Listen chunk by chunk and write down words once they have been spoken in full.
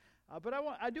But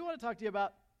I do want to talk to you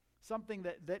about something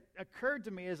that occurred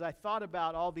to me as I thought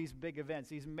about all these big events,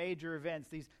 these major events,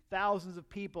 these thousands of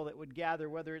people that would gather,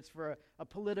 whether it's for a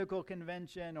political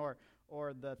convention or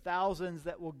the thousands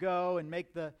that will go and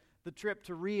make the trip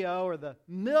to Rio, or the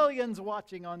millions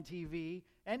watching on TV,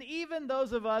 and even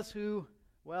those of us who,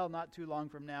 well, not too long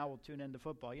from now, will tune into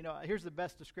football. You know, here's the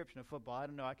best description of football. I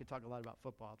don't know, I could talk a lot about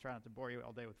football. I'll try not to bore you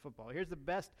all day with football. Here's the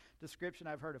best description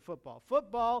I've heard of football.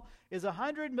 Football is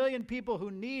 100 million people who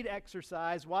need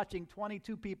exercise watching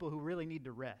 22 people who really need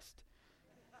to rest.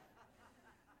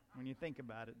 When you think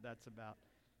about it, that's about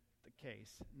the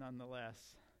case, nonetheless.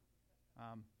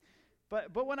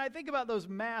 But when I think about those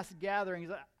mass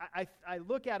gatherings, I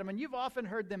look at them, and you've often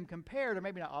heard them compared, or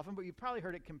maybe not often, but you've probably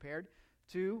heard it compared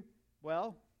to,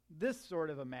 well, this sort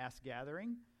of a mass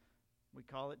gathering. We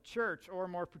call it church, or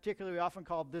more particularly, we often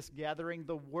call this gathering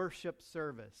the worship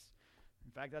service.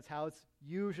 In fact, that's how it's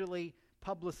usually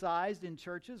publicized in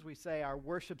churches. We say our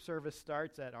worship service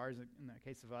starts at ours, in the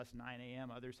case of us, 9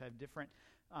 a.m. Others have different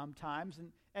times.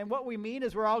 And what we mean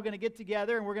is we're all going to get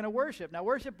together and we're going to worship. Now,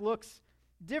 worship looks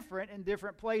different in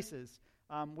different places.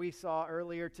 We saw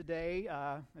earlier today,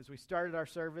 as we started our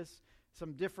service,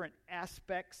 some different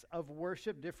aspects of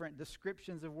worship, different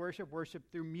descriptions of worship, worship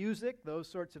through music, those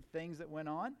sorts of things that went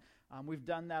on. We've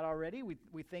done that already.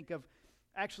 We think of,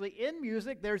 actually in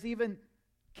music, there's even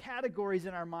categories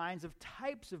in our minds of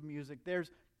types of music.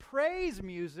 There's praise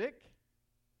music,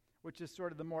 which is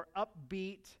sort of the more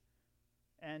upbeat,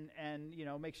 and you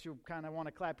know, makes you kind of want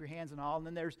to clap your hands and all. And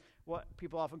then there's what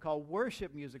people often call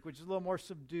worship music, which is a little more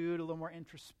subdued, a little more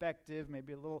introspective,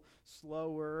 maybe a little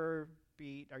slower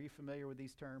beat. Are you familiar with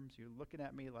these terms? You're looking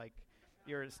at me like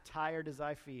you're as tired as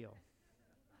I feel.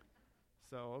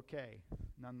 So, okay,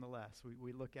 nonetheless,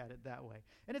 we look at it that way.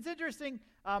 And it's interesting,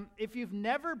 if you've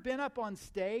never been up on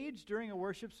stage during a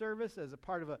worship service as a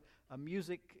part of a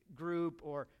music group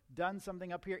or done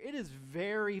something up here, it is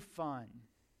very fun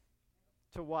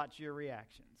to watch your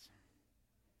reactions.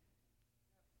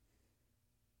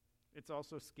 It's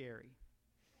also scary.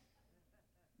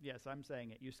 Yes, I'm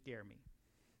saying it. You scare me.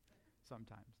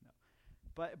 Sometimes, no.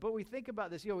 But we think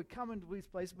about this, you know, we come into these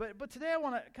places, but today I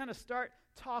want to kind of start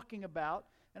talking about,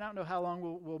 and I don't know how long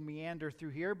we'll meander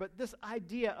through here, but this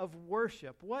idea of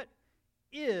worship. What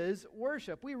is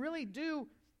worship? We really do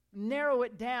narrow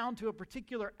it down to a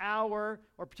particular hour,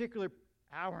 or particular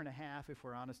hour and a half, if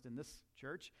we're honest, in this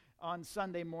church, on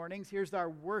Sunday mornings. Here's our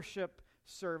worship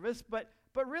service, but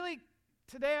really,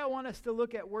 today I want us to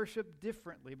look at worship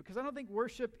differently, because I don't think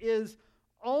worship is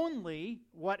only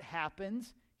what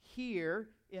happens here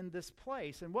in this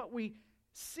place. And what we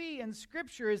see in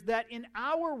Scripture is that in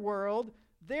our world,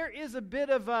 there is a bit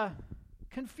of a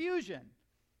confusion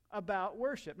about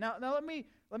worship. Now let me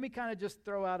kind of just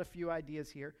throw out a few ideas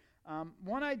here.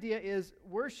 One idea is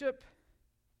worship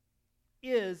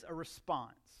is a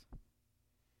response.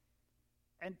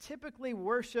 And typically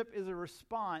worship is a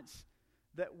response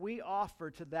that we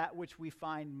offer to that which we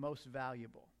find most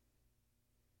valuable.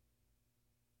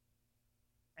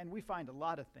 And we find a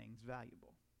lot of things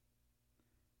valuable.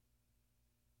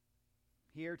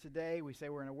 Here today, we say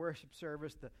we're in a worship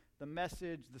service. The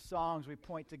message, the songs, we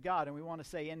point to God. And we want to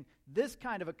say in this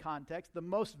kind of a context, the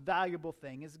most valuable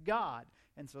thing is God.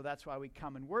 And so that's why we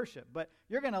come and worship. But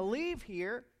you're going to leave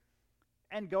here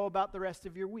and go about the rest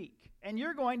of your week. And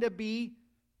you're going to be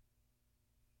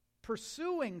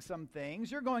pursuing some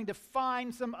things. You're going to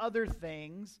find some other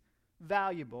things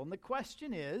valuable. And the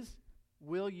question is,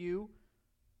 will you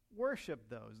worship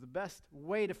those? The best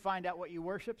way to find out what you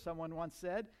worship, someone once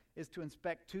said, is to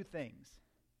inspect two things: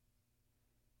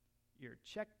 your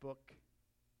checkbook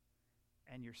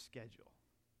and your schedule.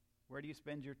 Where do you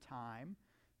spend your time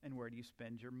and where do you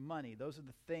spend your money? Those are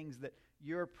the things that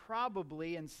you're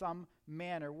probably in some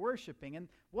manner worshiping. And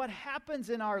what happens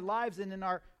in our lives and in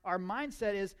our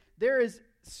mindset is there is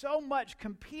so much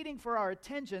competing for our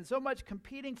attention, so much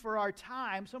competing for our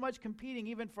time, so much competing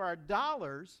even for our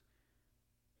dollars,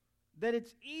 that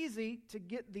it's easy to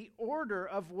get the order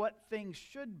of what things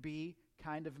should be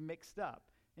kind of mixed up.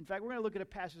 In fact, we're going to look at a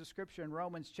passage of Scripture in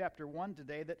Romans chapter 1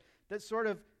 today that sort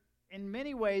of, in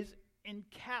many ways,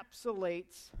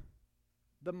 encapsulates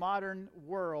the modern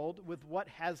world with what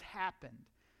has happened.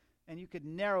 And you could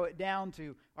narrow it down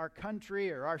to our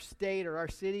country or our state or our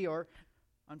city, or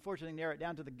unfortunately narrow it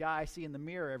down to the guy I see in the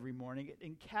mirror every morning. It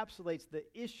encapsulates the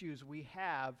issues we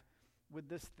have with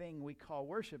this thing we call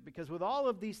worship. Because with all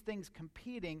of these things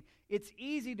competing, it's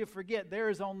easy to forget there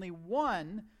is only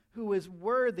one who is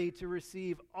worthy to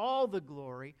receive all the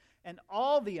glory and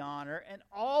all the honor and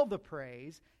all the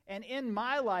praise. And in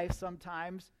my life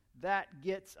sometimes, that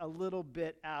gets a little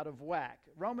bit out of whack.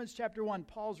 Romans chapter 1,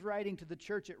 Paul's writing to the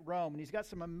church at Rome, and he's got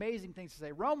some amazing things to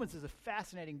say. Romans is a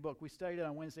fascinating book. We studied it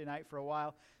on Wednesday night for a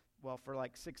while. Well, for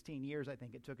like 16 years, I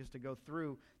think it took us to go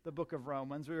through the book of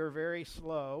Romans. We were very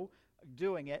slow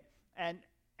doing it, and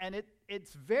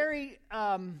it's very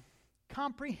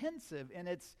comprehensive in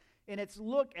its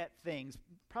look at things.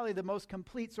 Probably the most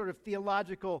complete sort of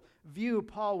theological view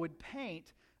Paul would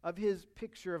paint of his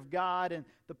picture of God and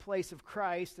the place of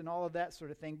Christ and all of that sort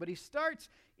of thing. But he starts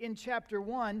in chapter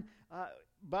 1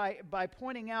 by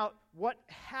pointing out what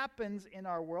happens in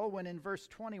our world when in verse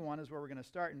 21 is where we're going to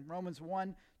start. In Romans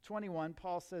 1:21,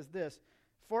 Paul says this,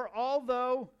 "For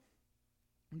although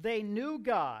they knew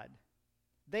God,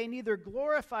 they neither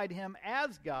glorified him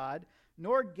as God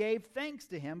nor gave thanks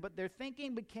to him, but their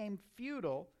thinking became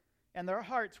futile and their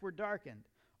hearts were darkened.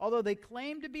 Although they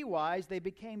claimed to be wise, they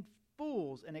became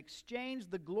fools and exchanged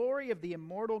the glory of the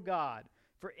immortal God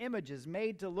for images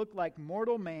made to look like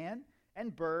mortal man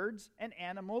and birds and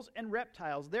animals and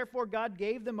reptiles. Therefore God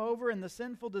gave them over in the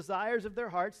sinful desires of their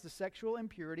hearts to sexual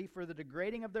impurity for the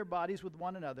degrading of their bodies with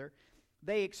one another.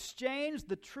 They exchanged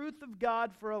the truth of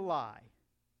God for a lie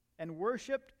and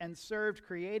worshipped and served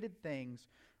created things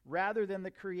rather than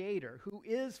the Creator, who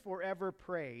is forever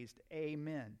praised.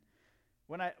 Amen."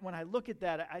 When I look at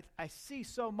that, I see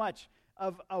so much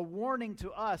of a warning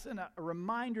to us and a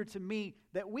reminder to me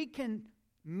that we can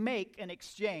make an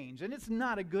exchange, and it's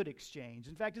not a good exchange.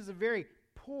 In fact, it's a very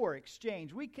poor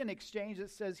exchange. We can exchange, it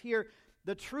says here,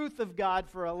 the truth of God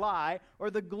for a lie,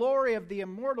 or the glory of the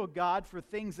immortal God for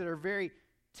things that are very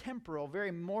temporal,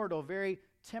 very mortal, very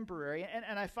temporary.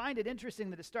 And I find it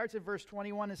interesting that it starts at verse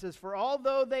 21 and says, "For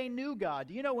although they knew God."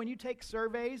 Do you know when you take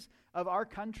surveys of our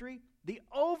country, the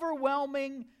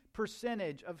overwhelming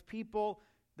percentage of people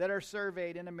that are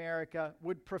surveyed in America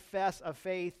would profess a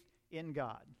faith in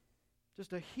God?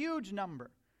 Just a huge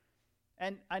number.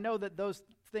 And I know that those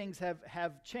things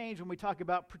have changed when we talk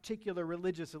about particular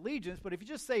religious allegiance, but if you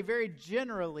just say very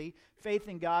generally faith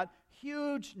in God,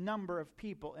 huge number of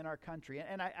people in our country.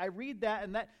 And I read that,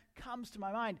 and that comes to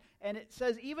my mind. And it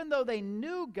says, even though they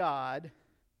knew God,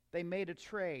 they made a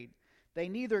trade. They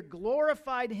neither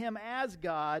glorified him as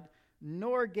God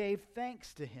nor gave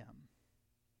thanks to him.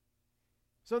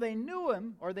 So they knew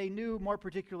him, or they knew more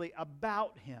particularly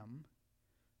about him.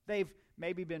 They've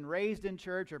maybe been raised in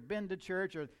church or been to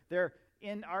church, or they're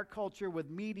in our culture with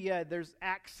media. There's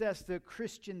access to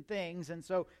Christian things, and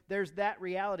so there's that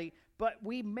reality. But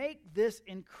we make this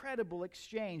incredible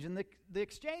exchange, and the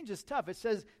exchange is tough. It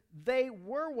says,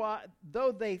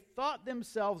 though they thought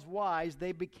themselves wise,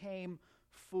 they became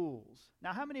fools.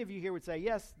 Now, how many of you here would say,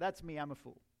 yes, that's me, I'm a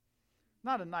fool?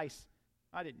 Not a nice,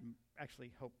 I didn't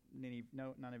actually hope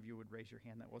none of you would raise your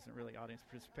hand. That wasn't really audience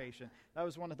participation. That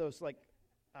was one of those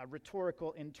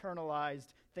rhetorical,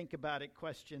 internalized, think about it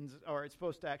questions, or it's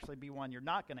supposed to actually be one you're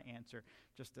not going to answer.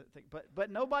 Just to think. But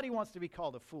nobody wants to be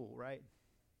called a fool, right?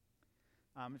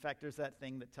 In fact, there's that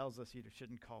thing that tells us you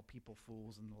shouldn't call people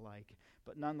fools and the like.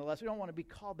 But nonetheless, we don't want to be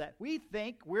called that. We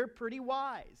think we're pretty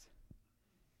wise,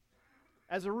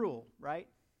 as a rule, right?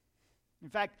 In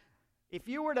fact, if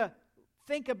you were to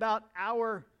think about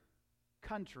our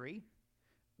country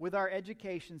with our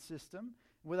education system,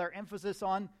 with our emphasis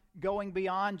on going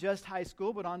beyond just high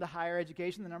school, but on to higher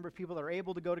education, the number of people that are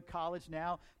able to go to college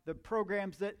now, the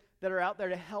programs that are out there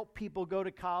to help people go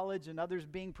to college and others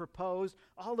being proposed,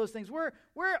 all those things. We're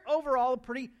overall a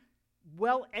pretty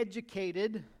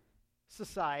well-educated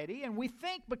society, and we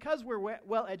think because we're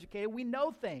well-educated, we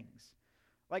know things.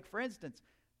 Like, for instance,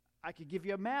 I could give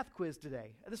you a math quiz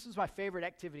today. This was my favorite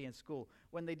activity in school.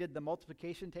 When they did the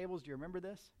multiplication tables, do you remember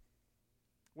this?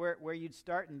 Where you'd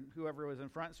start, and whoever was in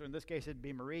front, so in this case it'd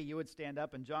be Marie, you would stand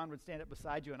up, and John would stand up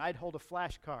beside you, and I'd hold a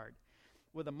flashcard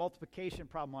with a multiplication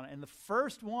problem on it. And the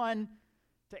first one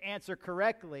to answer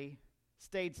correctly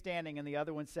stayed standing, and the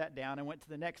other one sat down and went to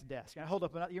the next desk. And I hold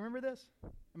up another. You remember this?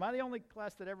 Am I the only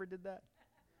class that ever did that?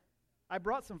 I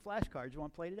brought some flashcards. You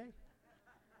want to play today?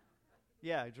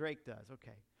 Yeah, Drake does.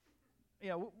 Okay. You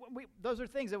know, those are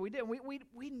things that we did.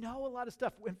 We know a lot of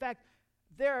stuff. In fact,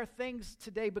 there are things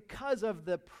today because of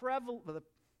the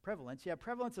prevalence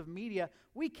of media,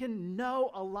 we can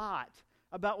know a lot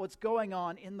about what's going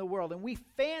on in the world. And we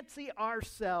fancy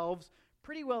ourselves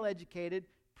pretty well educated,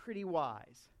 pretty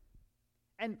wise.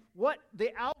 And what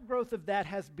the outgrowth of that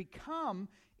has become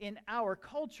in our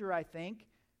culture, I think,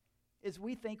 is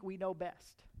we think we know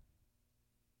best.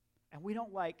 And we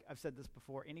don't like, I've said this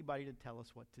before, anybody to tell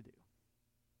us what to do.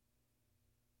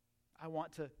 I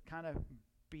want to kind of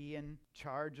be in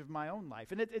charge of my own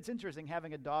life. And it's interesting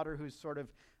having a daughter who's sort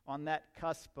of on that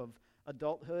cusp of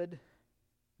adulthood.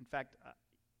 In fact,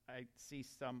 I see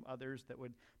some others that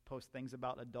would post things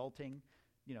about adulting.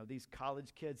 You know, these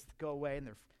college kids go away and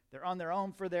they're on their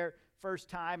own for their first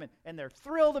time and they're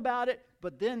thrilled about it,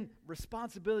 but then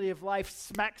responsibility of life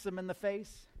smacks them in the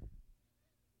face.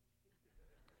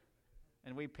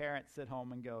 And we parents sit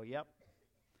home and go, yep,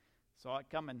 saw it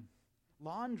coming.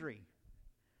 Laundry.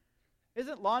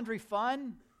 Isn't laundry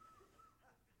fun?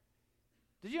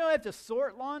 Did you know you have to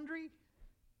sort laundry?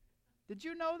 Did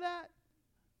you know that?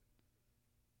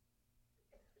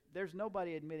 There's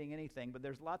nobody admitting anything, but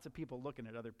there's lots of people looking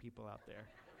at other people out there.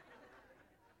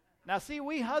 Now, see,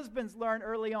 we husbands learn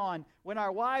early on, when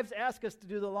our wives ask us to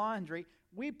do the laundry,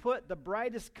 we put the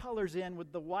brightest colors in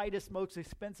with the whitest, most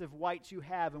expensive whites you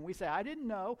have, and we say, I didn't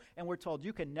know, and we're told,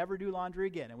 you can never do laundry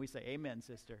again. And we say, amen,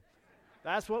 sister.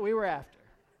 That's what we were after.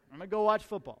 I'm going to go watch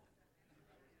football.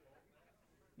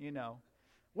 You know.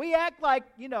 We act like,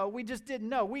 you know, we just didn't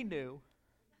know. We knew.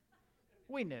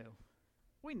 We knew.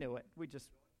 We knew it. We just,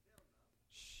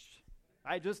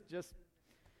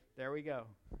 there we go.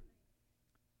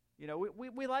 You know,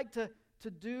 we like to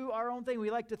do our own thing. We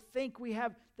like to think we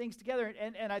have things together.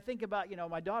 And I think about, you know,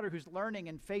 my daughter who's learning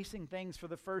and facing things for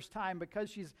the first time because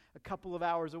she's a couple of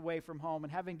hours away from home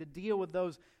and having to deal with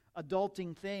those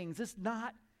adulting things. It's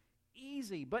not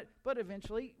easy. But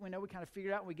eventually, we know we kind of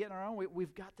figure it out and we get on our own.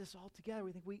 We've got this all together.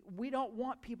 We think we don't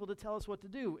want people to tell us what to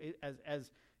do.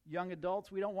 As young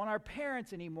adults, we don't want our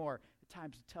parents anymore at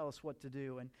times to tell us what to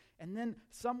do. And then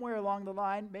somewhere along the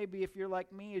line, maybe if you're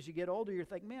like me, as you get older, you're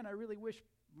thinking, man, I really wish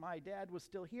my dad was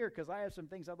still here because I have some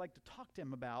things I'd like to talk to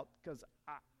him about because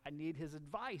I need his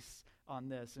advice on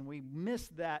this. And we miss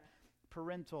that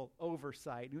parental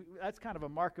oversight. That's kind of a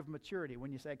mark of maturity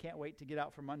when you say, I can't wait to get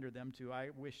out from under them to I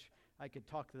wish I could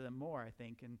talk to them more, I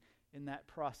think, and in that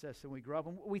process. And we grow up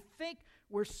and we think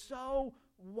we're so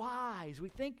wise. We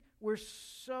think we're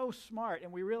so smart,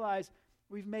 and we realize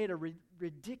we've made a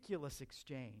ridiculous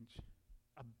exchange,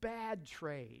 a bad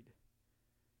trade.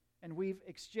 And we've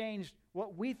exchanged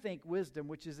what we think wisdom,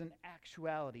 which is in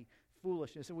actuality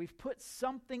foolishness. And we've put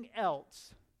something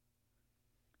else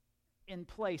in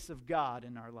place of God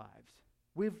in our lives.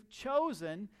 We've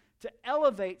chosen to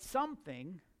elevate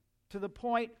something to the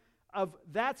point of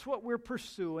that's what we're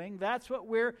pursuing, that's what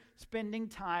we're spending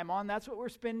time on, that's what we're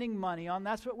spending money on,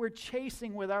 that's what we're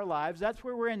chasing with our lives, that's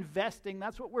where we're investing,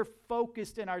 that's what we're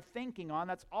focused in our thinking on,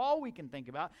 that's all we can think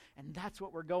about, and that's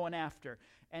what we're going after.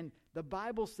 And the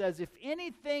Bible says if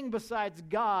anything besides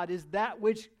God is that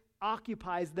which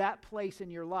occupies that place in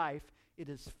your life, it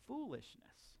is foolishness.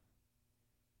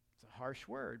 It's a harsh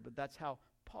word, but that's how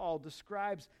Paul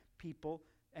describes people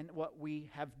and what we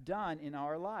have done in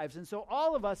our lives. And so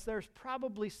all of us, there's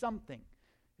probably something.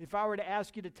 If I were to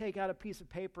ask you to take out a piece of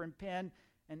paper and pen,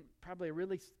 and probably a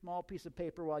really small piece of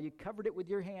paper while you covered it with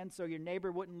your hand so your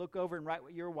neighbor wouldn't look over and write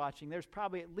what you're watching, there's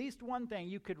probably at least one thing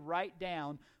you could write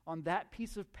down on that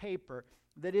piece of paper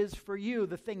that is for you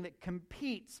the thing that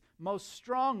competes most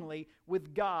strongly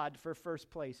with God for first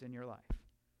place in your life.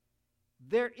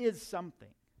 There is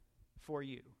something for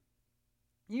you.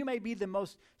 You may be the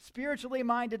most spiritually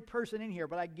minded person in here,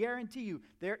 but I guarantee you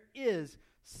there is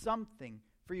something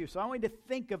for you. So I want you to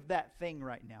think of that thing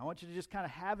right now. I want you to just kind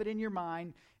of have it in your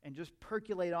mind and just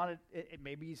percolate on it. It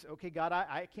maybe you say, okay, God,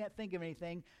 I can't think of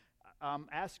anything.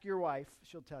 Ask your wife,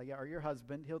 she'll tell you, or your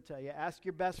husband, he'll tell you. Ask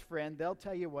your best friend, they'll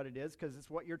tell you what it is because it's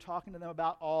what you're talking to them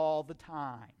about all the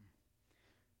time.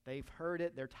 They've heard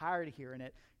it. They're tired of hearing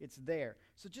it. It's there.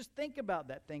 So just think about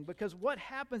that thing, because what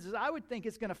happens is I would think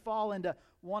it's going to fall into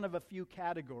one of a few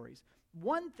categories.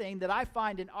 One thing that I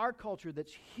find in our culture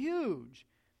that's huge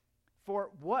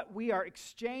for what we are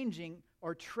exchanging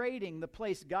or trading the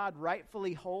place God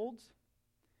rightfully holds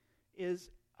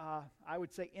is, I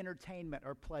would say, entertainment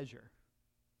or pleasure.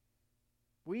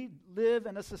 We live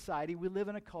in a society, we live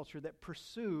in a culture that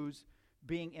pursues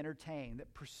being entertained,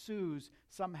 that pursues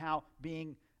somehow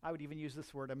being, I would even use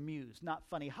this word, amused. Not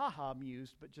funny, ha-ha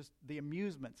amused, but just the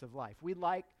amusements of life. We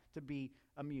like to be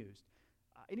amused.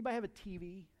 Anybody have a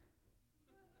TV?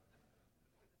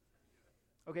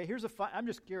 Okay, here's a fun, I'm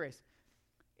just curious.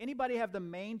 Anybody have the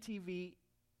main TV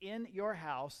in your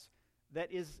house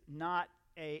that is not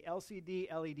a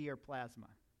LCD, LED, or plasma?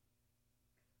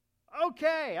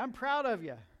 Okay, I'm proud of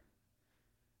you.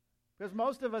 Because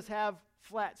most of us have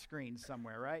flat screens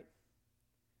somewhere, right?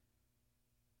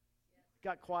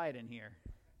 Got quiet in here.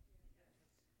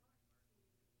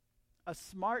 A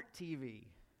smart TV.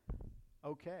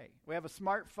 Okay. We have a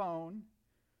smartphone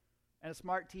and a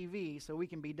smart TV so we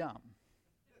can be dumb.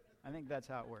 I think that's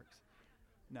how it works.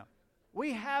 No.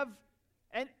 We have,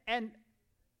 and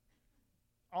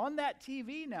on that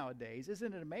TV nowadays,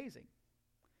 isn't it amazing?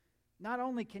 not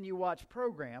only can you watch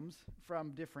programs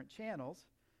from different channels,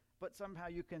 but somehow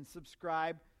you can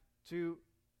subscribe to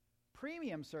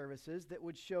premium services that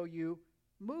would show you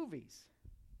movies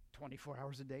 24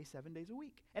 hours a day, 7 days a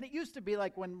week. And it used to be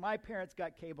like when my parents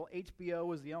got cable, HBO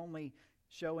was the only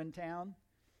show in town,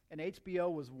 and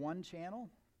HBO was one channel.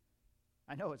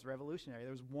 I know it's revolutionary.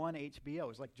 There was one HBO. It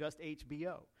was like just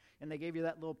HBO. And they gave you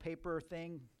that little paper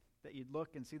thing that you'd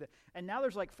look and see that. And now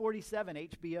there's like 47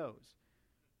 HBOs.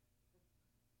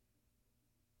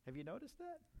 Have you noticed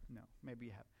that? No, maybe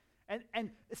you have. And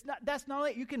it's not. That's not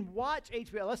only, you can watch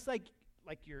HBO. Let's like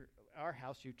our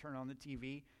house, you turn on the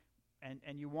TV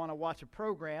and you want to watch a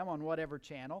program on whatever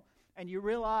channel, and you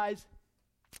realize,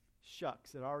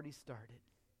 shucks, it already started.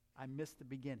 I missed the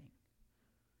beginning.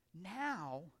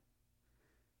 Now,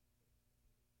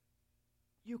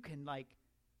 you can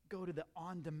go to the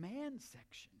on-demand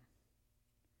section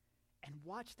and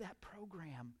watch that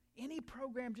program, any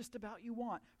program just about you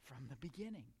want, from the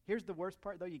beginning. Here's the worst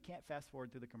part, though. You can't fast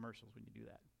forward through the commercials when you do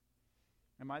that.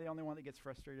 Am I the only one that gets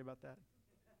frustrated about that?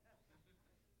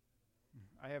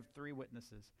 I have 3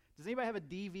 witnesses. Does anybody have a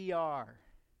DVR?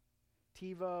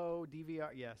 TiVo, DVR,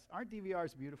 yes. Aren't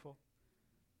DVRs beautiful?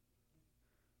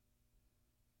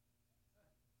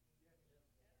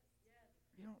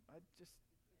 You know, I just...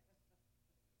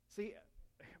 See,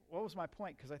 what was my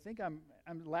point? Because I think I'm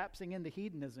lapsing into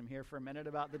hedonism here for a minute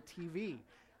about the TV.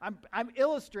 I'm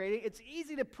illustrating. It's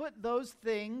easy to put those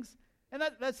things, and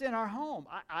that's in our home.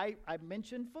 I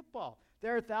mentioned football.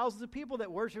 There are thousands of people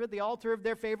that worship at the altar of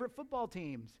their favorite football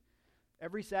teams.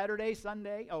 Every Saturday,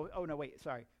 Sunday,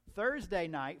 Thursday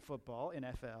night football,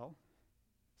 NFL.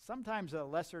 Sometimes a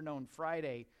lesser-known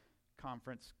Friday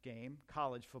conference game,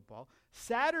 college football.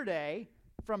 Saturday,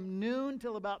 from noon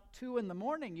till about 2 in the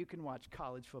morning, you can watch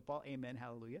college football. Amen,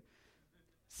 hallelujah.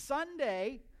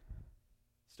 Sunday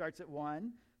starts at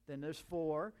 1, then there's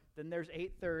 4, then there's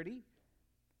 8:30.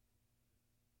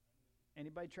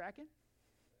 Anybody tracking?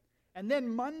 And then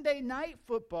Monday night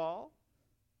football.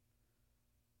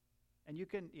 And you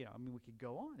can, we could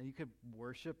go on, and you could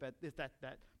worship at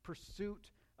that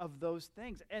pursuit of those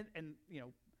things. And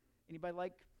anybody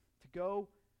like to go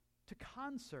to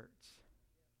concerts?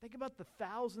 Think about the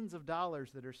thousands of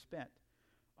dollars that are spent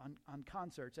on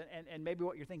concerts. And maybe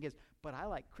what you're thinking is, but I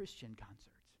like Christian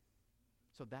concerts,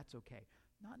 so that's okay.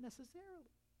 Not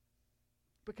necessarily.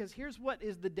 Because here's what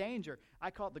is the danger. I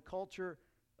call it the culture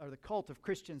or the cult of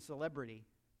Christian celebrity.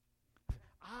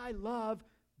 I love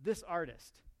this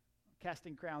artist.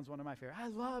 Casting Crowns, one of my favorites. I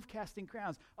love Casting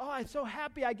Crowns. Oh, I'm so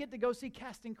happy I get to go see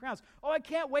Casting Crowns. Oh, I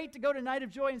can't wait to go to Night of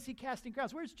Joy and see Casting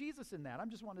Crowns. Where's Jesus in that? I'm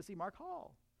just wanting to see Mark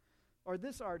Hall. Or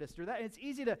this artist or that. And it's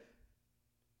easy to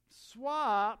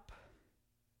swap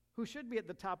who should be at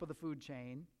the top of the food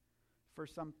chain for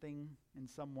something and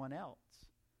someone else.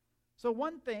 So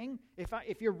one thing,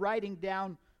 if you're writing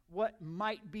down what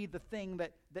might be the thing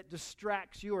that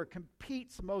distracts you or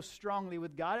competes most strongly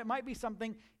with God, it might be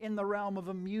something in the realm of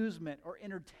amusement or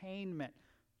entertainment,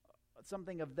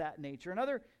 something of that nature.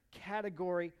 Another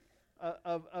category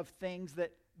of things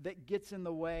that gets in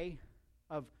the way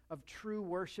of true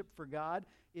worship for God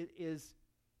is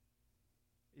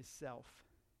self.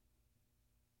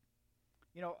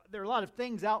 There are a lot of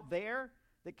things out there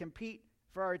that compete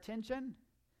for our attention,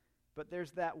 but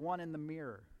there's that one in the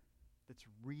mirror that's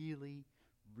really,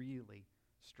 really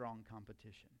strong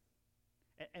competition.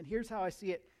 And here's how I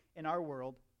see it in our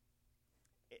world.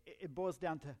 It boils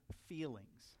down to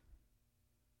feelings.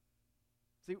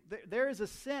 See, there is a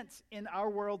sense in our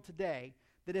world today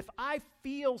that if I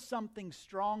feel something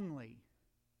strongly,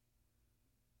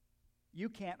 you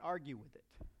can't argue with it.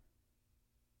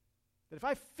 That if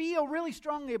I feel really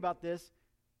strongly about this,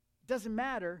 it doesn't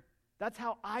matter. That's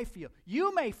how I feel.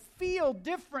 You may feel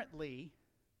differently,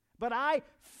 but I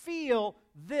feel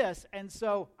this, and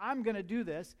so I'm going to do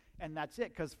this, and that's it.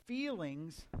 Because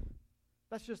feelings,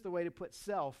 that's just the way to put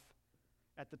self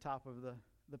at the top of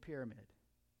the pyramid.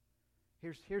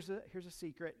 Here's a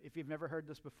secret. If you've never heard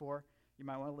this before, you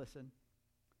might want to listen.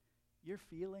 Your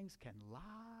feelings can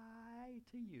lie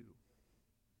to you.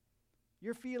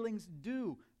 Your feelings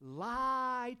do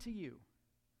lie to you.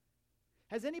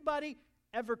 Has anybody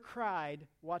ever cried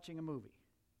watching a movie?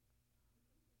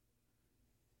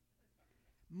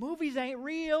 Movies ain't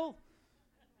real.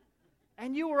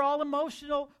 And you were all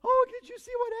emotional. Oh, did you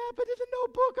see what happened in the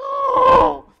Notebook?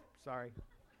 Oh! Sorry.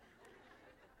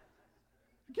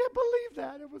 I can't believe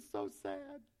that. It was so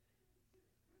sad.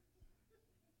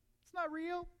 It's not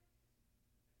real.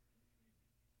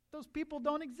 Those people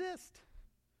don't exist.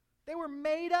 They were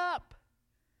made up.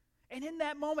 And in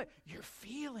that moment, your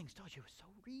feelings told you it was so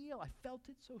real. I felt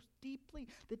it so deeply.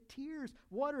 The tears,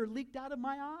 water leaked out of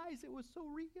my eyes. It was so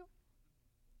real.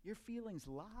 Your feelings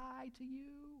lie to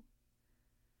you.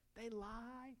 They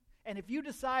lie. And if you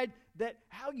decide that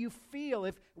how you feel,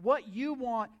 if what you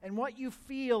want and what you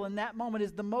feel in that moment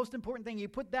is the most important thing, you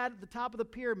put that at the top of the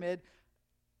pyramid,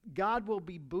 God will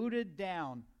be booted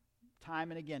down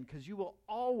time and again, because you will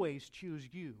always choose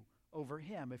you over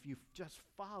him if you just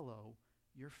follow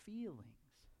your feelings.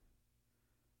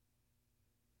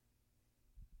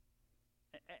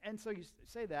 And so you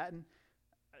say that, and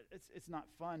it's not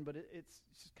fun, but it's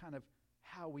just kind of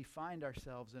how we find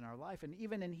ourselves in our life. And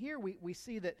even in here, we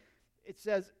see that it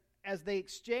says, as they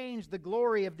exchanged the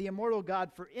glory of the immortal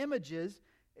God for images,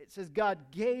 it says God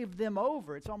gave them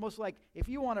over. It's almost like if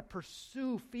you want to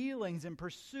pursue feelings and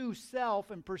pursue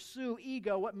self and pursue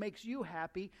ego, what makes you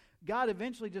happy, God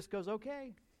eventually just goes,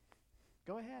 okay,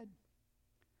 go ahead.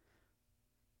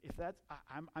 If that's,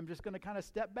 I'm just going to kind of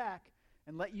step back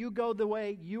and let you go the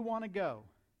way you want to go.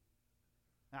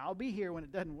 Now, I'll be here when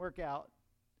it doesn't work out,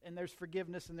 and there's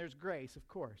forgiveness and there's grace, of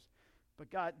course.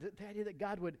 But God, the idea that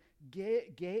God would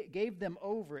gave them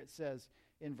over, it says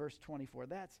in verse 24,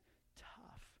 that's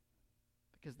tough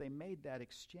because they made that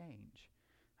exchange.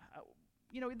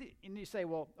 And you say,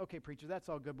 well, okay, preacher, that's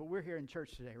all good, but we're here in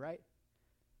church today, right?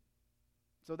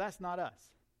 So that's not us.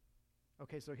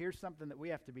 Okay, so here's something that we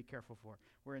have to be careful for.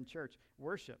 We're in church.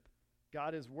 Worship.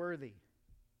 God is worthy.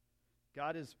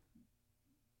 God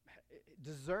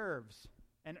deserves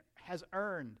and has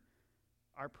earned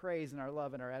our praise and our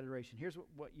love and our adoration. Here's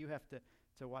what you have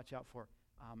to watch out for.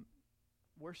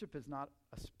 Worship is not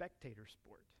a spectator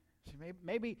sport. So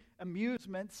maybe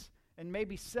amusements and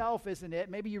maybe self isn't it.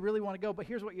 Maybe you really want to go, but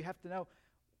here's what you have to know.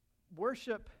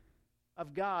 Worship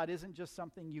of God isn't just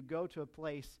something you go to a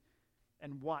place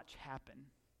and watch happen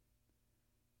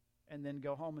and then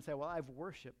go home and say, well, I've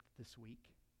worshiped this week.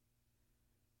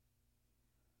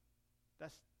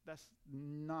 That's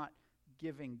not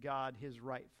giving God his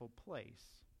rightful place.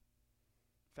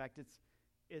 In fact,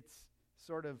 it's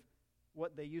sort of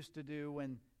what they used to do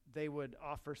when they would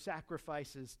offer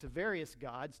sacrifices to various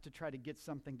gods to try to get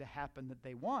something to happen that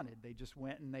they wanted. They just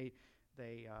went and they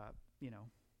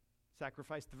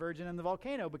sacrificed the virgin in the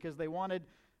volcano because they wanted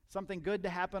something good to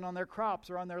happen on their crops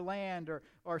or on their land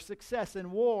or success in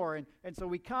war. And so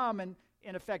we come, and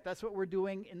in effect, that's what we're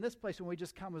doing in this place when we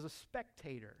just come as a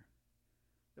spectator,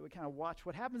 that we kind of watch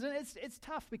what happens. And it's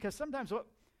tough because sometimes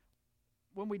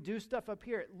when we do stuff up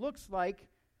here, it looks like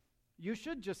you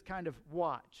should just kind of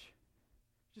watch.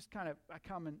 Just kind of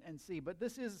come and see. But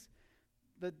this is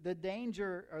the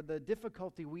danger or the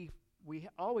difficulty we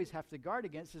always have to guard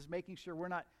against, is making sure we're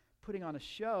not putting on a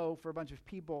show for a bunch of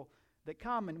people that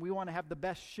come, and we want to have the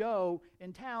best show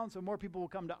in town so more people will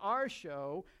come to our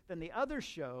show than the other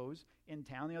shows in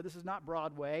town. This is not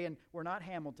Broadway, and we're not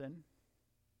Hamilton.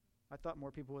 I thought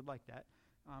more people would like that.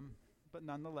 But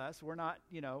nonetheless, we're not,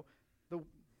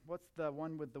 what's the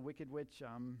one with the Wicked Witch?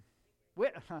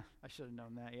 I should have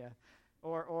known that, yeah.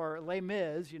 Or Les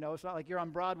Mis, it's not like you're on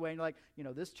Broadway and you're like,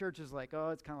 this church is like, oh,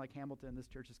 it's kind of like Hamilton. This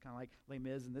church is kind of like Les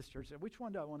Mis, and this church, which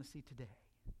one do I want to see today?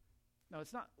 No,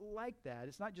 it's not like that.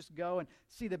 It's not just go and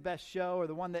see the best show or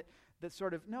the one that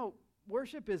sort of, no,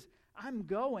 worship is I'm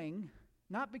going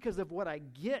not because of what I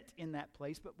get in that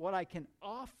place, but what I can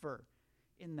offer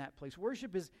in that place.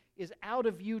 Worship is out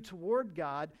of you toward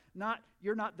God,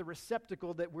 you're not the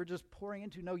receptacle that we're just pouring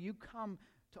into. No, you come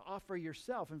to offer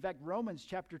yourself. In fact, Romans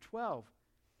chapter 12,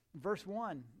 verse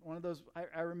 1, one of those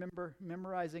I remember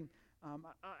memorizing.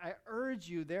 I urge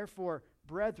you, therefore,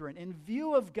 brethren, in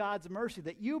view of God's mercy,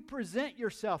 that you present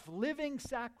yourself living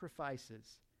sacrifices,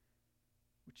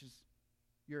 which is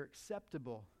your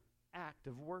acceptable act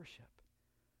of worship.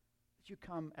 That you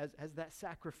come as that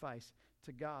sacrifice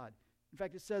to God. In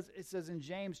fact, it says in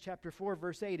James chapter 4,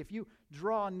 verse 8, if you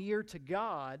draw near to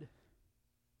God,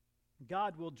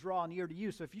 God will draw near to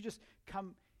you. So if you just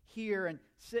come here and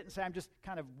sit and say, I'm just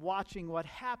kind of watching what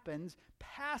happens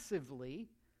passively,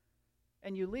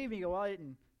 and you leave and you go, well, I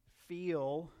didn't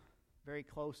feel very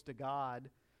close to God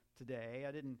today.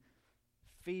 I didn't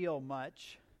feel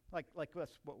much. Like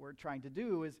that's what we're trying to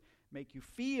do, is make you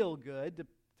feel good.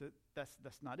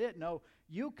 That's not it. No,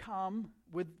 you come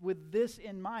with this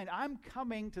in mind. I'm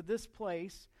coming to this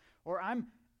place, or I'm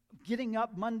getting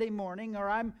up Monday morning, or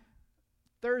I'm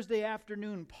Thursday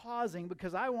afternoon pausing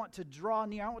because I want to draw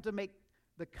near. I want to make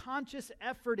the conscious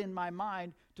effort in my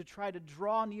mind to try to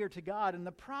draw near to God. And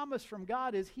the promise from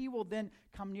God is he will then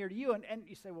come near to you. And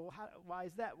you say, well, why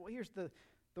is that? Well, here's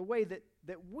the way that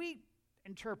we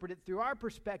interpret it through our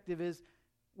perspective is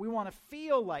we want to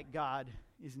feel like God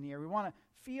is near. We want to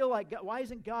feel like God. Why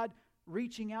isn't God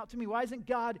reaching out to me? Why isn't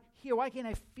God here? Why can't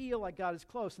I feel like God is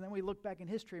close? And then we look back in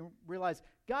history and realize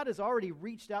God has already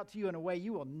reached out to you in a way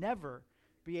you will never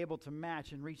be able to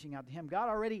match in reaching out to him. God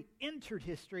already entered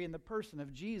history in the person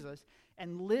of Jesus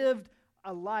and lived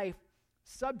a life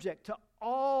subject to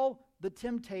all the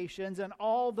temptations and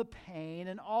all the pain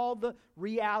and all the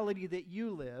reality that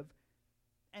you live.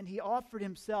 And he offered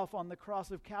himself on the cross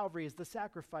of Calvary as the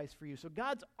sacrifice for you. So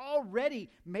God's already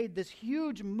made this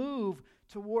huge move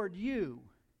toward you.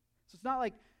 So it's not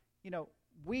like,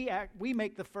 we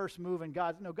make the first move and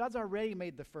God's already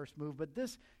made the first move. But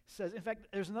this says, in fact,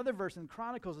 there's another verse in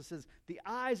Chronicles that says, the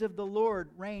eyes of the Lord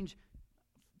range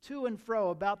to and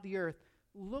fro about the earth,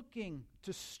 looking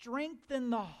to strengthen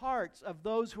the hearts of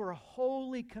those who are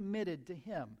wholly committed to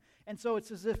him. And so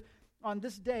it's as if on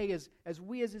this day, as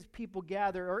we as his people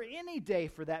gather, or any day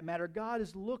for that matter, God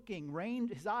is looking,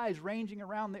 his eyes ranging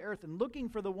around the earth and looking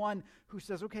for the one who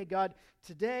says, okay, God,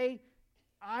 today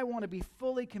I want to be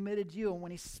fully committed to you. And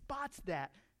when he spots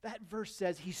that verse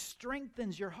says he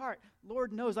strengthens your heart.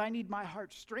 Lord knows I need my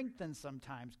heart strengthened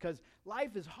sometimes because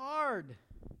life is hard.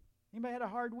 Anybody had a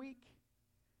hard week?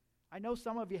 I know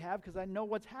some of you have because I know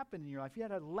what's happened in your life. You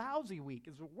had a lousy week.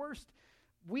 It's the worst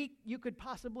week you could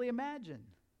possibly imagine.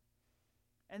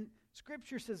 And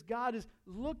Scripture says God is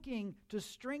looking to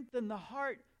strengthen the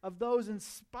heart of those in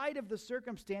spite of the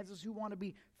circumstances who want to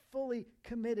be fully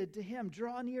committed to him.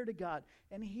 Draw near to God,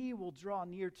 and he will draw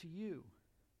near to you.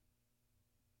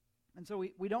 And so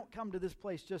we don't come to this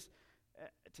place just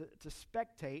to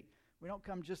spectate. We don't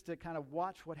come just to kind of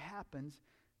watch what happens.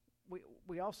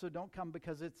 We also don't come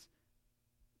because it's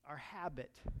our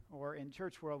habit, or in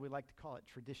church world we like to call it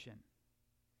tradition.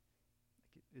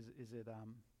 Is it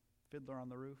Fiddler on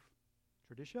the Roof?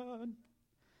 Tradition.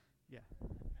 Yeah.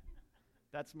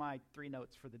 That's my 3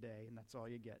 notes for the day, and that's all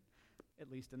you get, at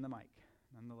least in the mic,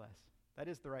 nonetheless. That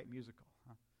is the right musical.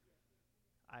 Huh?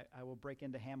 I will break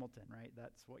into Hamilton, right?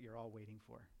 That's what you're all waiting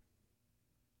for.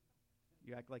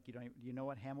 You act like you don't even, do you know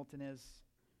what Hamilton is?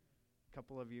 A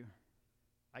couple of you.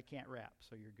 I can't rap,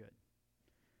 so you're good.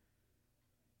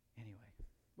 Anyway,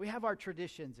 we have our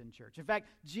traditions in church. In fact,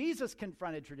 Jesus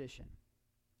confronted tradition.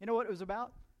 You know what it was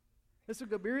about? This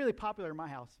will be really popular in my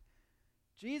house.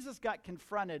 Jesus got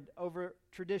confronted over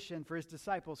tradition for his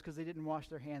disciples because they didn't wash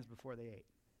their hands before they ate.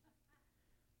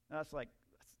 Now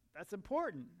that's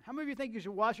important. How many of you think you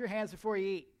should wash your hands before you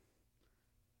eat?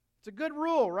 It's a good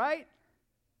rule, right?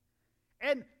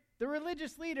 And the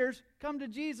religious leaders come to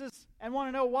Jesus and want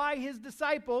to know why his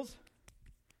disciples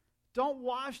don't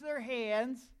wash their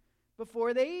hands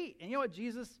before they eat. And you know what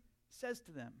Jesus says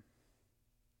to them?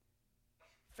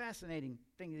 Fascinating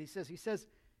thing that he says. He says,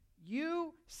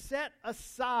 you set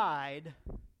aside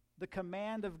the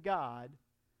command of God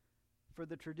for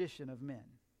the tradition of men.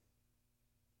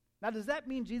 Now, does that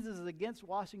mean Jesus is against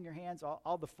washing your hands?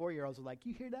 All the 4-year-olds are like,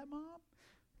 you hear that, Mom?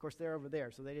 Of course, they're over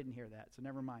there, so they didn't hear that, so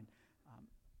never mind.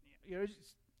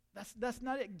 That's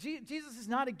not it. Jesus is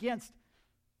not against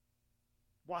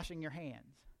washing your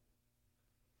hands.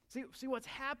 See, what's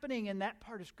happening in that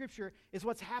part of Scripture is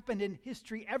what's happened in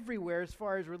history everywhere as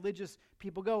far as religious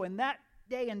people go. In that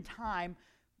day and time,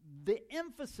 the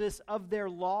emphasis of their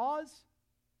laws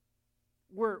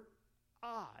were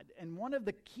odd. And one of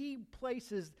the key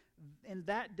places in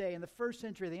that day, in the first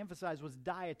century, they emphasized was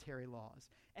dietary laws.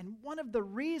 And one of the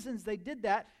reasons they did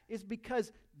that is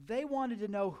because they wanted to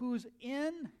know who's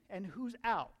in and who's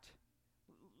out.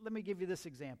 Let me give you this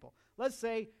example. Let's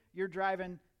say you're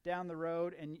driving down the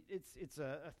road and it's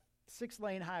a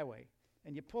 6-lane highway,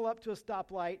 and you pull up to a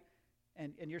stoplight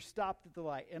and you're stopped at the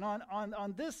light. And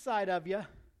on this side of you,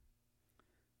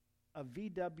 a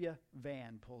VW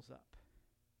van pulls up.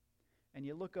 And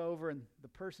you look over, and the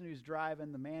person who's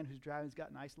driving, the man who's driving, has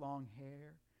got nice long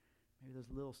hair, maybe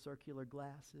those little circular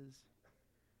glasses.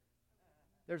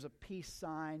 There's a peace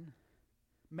sign,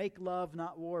 make love,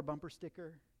 not war bumper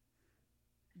sticker.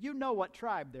 You know what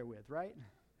tribe they're with, right?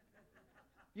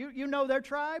 You know their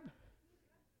tribe?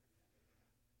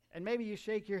 And maybe you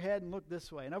shake your head and look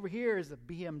this way. And over here is a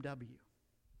BMW.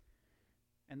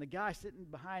 And the guy sitting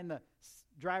behind the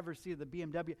driver's seat of the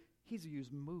BMW, he's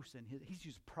used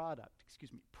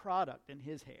product in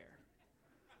his hair.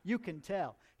 You can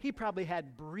tell. He probably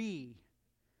had Brie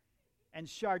and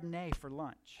Chardonnay for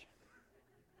lunch.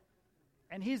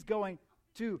 And he's going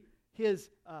to his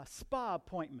spa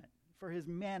appointment for his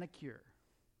manicure.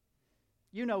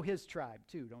 You know his tribe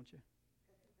too, don't you?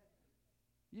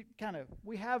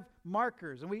 We have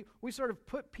markers, and we sort of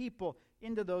put people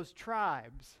into those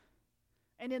tribes.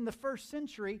 And in the first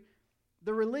century,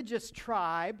 the religious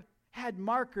tribe had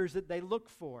markers that they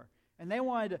looked for. And they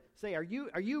wanted to say, are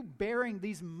you bearing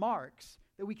these marks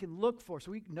that we can look for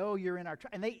so we know you're in our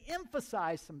tribe? And they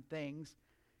emphasized some things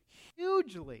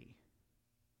hugely,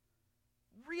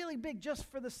 really big, just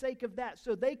for the sake of that.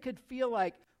 So they could feel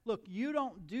like, look, you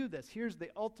don't do this. Here's the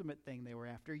ultimate thing they were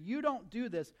after. You don't do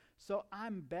this, so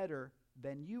I'm better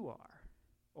than you are.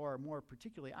 Or more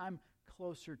particularly, I'm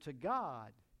closer to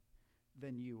God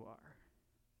than you are,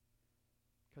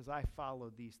 because I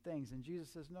followed these things. And Jesus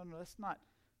says, no, that's not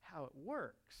how it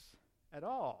works at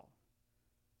all.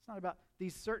 It's not about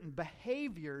these certain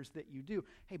behaviors that you do.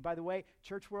 Hey, by the way,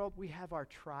 church world, we have our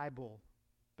tribal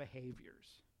behaviors.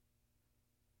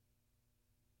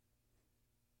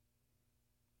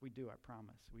 We do, I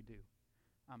promise, we do.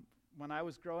 When I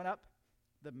was growing up,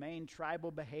 the main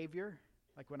tribal behavior,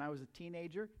 like when I was a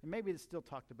teenager, and maybe it's still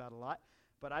talked about a lot,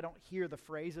 but I don't hear the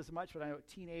phrase as much, but I know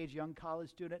a teenage, young college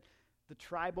student, the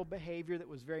tribal behavior that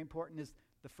was very important is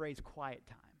the phrase quiet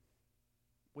time.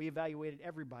 We evaluated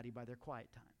everybody by their quiet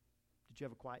time. Did you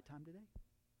have a quiet time today?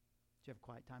 Did you have a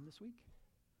quiet time this week?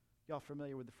 Y'all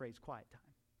familiar with the phrase quiet time?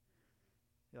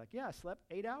 You're like, yeah, I slept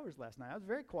 8 hours last night. I was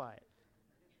very quiet.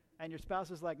 And your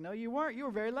spouse is like, no, you weren't. You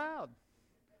were very loud.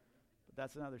 But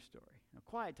that's another story.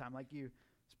 Quiet time, like you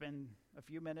spend a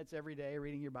few minutes every day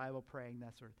reading your Bible, praying,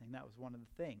 that sort of thing. That was one of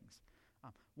the things.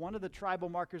 One of the tribal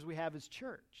markers we have is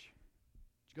church.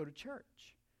 Did you go to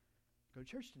church? Go to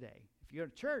church today. If you go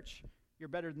to church, you're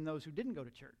better than those who didn't go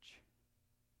to church.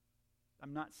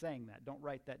 I'm not saying that. Don't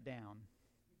write that down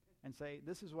and say,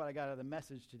 this is what I got out of the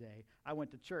message today. I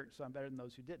went to church, so I'm better than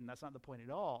those who didn't. That's not the point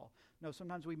at all. No,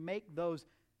 sometimes we make those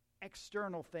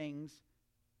external things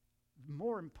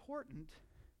more important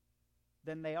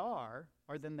than they are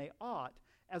or than they ought,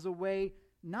 as a way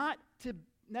not to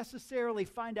necessarily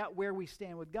find out where we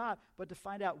stand with God, but to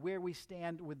find out where we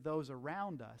stand with those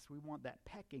around us. We want that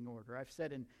pecking order. I've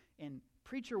said in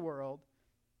preacher world,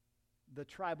 the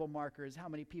tribal marker is how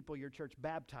many people your church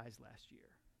baptized last year.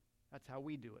 That's how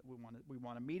we do it. We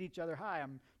want to meet each other. Hi,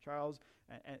 I'm Charles.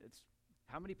 And it's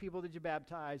how many people did you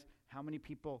baptize? How many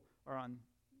people are on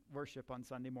worship on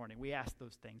Sunday morning? We ask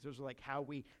those things. Those are like how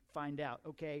we find out.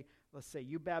 Okay, let's say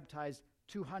you baptized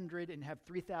 200 and have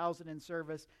 3,000 in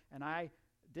service, and I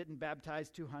didn't baptize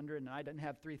 200 and I didn't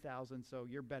have 3,000, so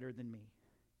you're better than me.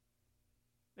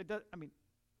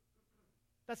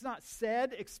 That's not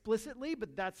said explicitly,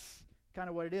 but that's kind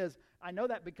of what it is. I know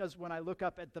that because when I look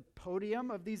up at the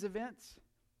podium of these events,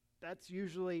 that's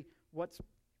usually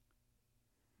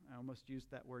I almost used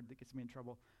that word that gets me in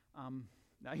trouble.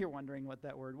 Now you're wondering what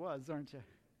that word was, aren't you?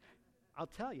 I'll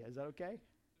tell you. Is that okay?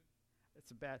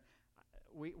 It's a bad...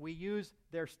 We use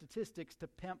their statistics to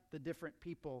pimp the different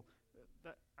people.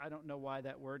 I don't know why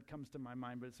that word comes to my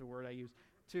mind, but it's a word I use.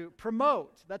 To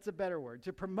promote. That's a better word.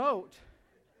 To promote.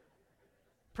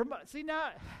 See,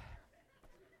 now...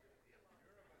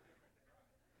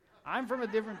 I'm from a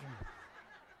different...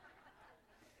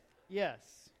 Yes.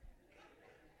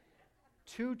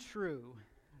 Too true.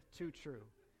 Too true.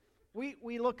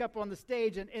 We look up on the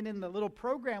stage, and in the little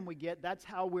program we get, that's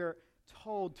how we're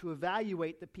told to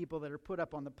evaluate the people that are put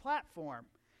up on the platform,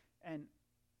 and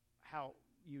how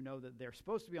you know that they're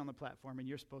supposed to be on the platform and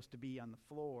you're supposed to be on the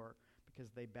floor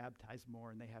because they baptize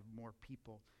more and they have more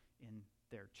people in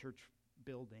their church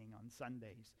building on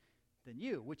Sundays than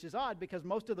you, which is odd because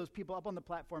most of those people up on the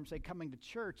platform say coming to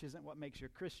church isn't what makes you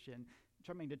a Christian.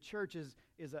 Coming to church is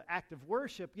an act of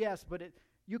worship, yes, but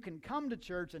you can come to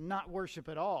church and not worship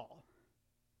at all.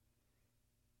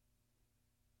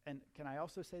 And can I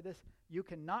also say this? You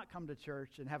cannot come to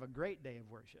church and have a great day of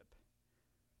worship.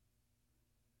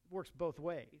 It works both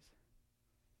ways.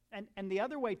 And the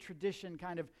other way tradition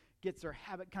kind of gets, or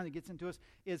habit kind of gets into us,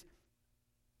 is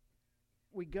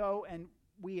we go and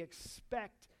we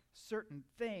expect certain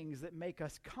things that make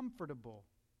us comfortable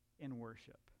in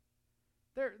worship.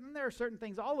 There are certain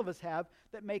things all of us have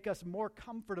that make us more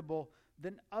comfortable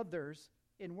than others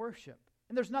in worship.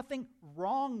 And there's nothing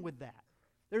wrong with that.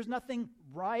 There's nothing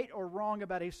right or wrong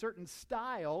about a certain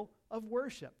style of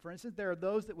worship. For instance, there are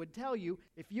those that would tell you,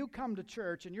 if you come to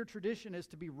church and your tradition is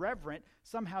to be reverent,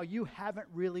 somehow you haven't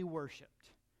really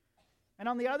worshiped. And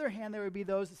on the other hand, there would be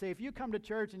those that say, if you come to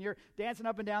church and you're dancing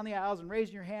up and down the aisles and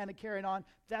raising your hand and carrying on,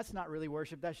 that's not really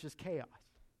worship, that's just chaos.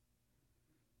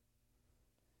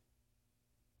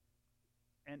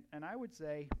 And I would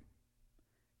say,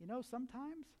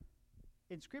 sometimes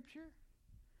in Scripture,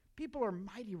 people are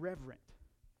mighty reverent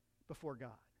before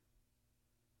God.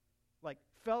 Like,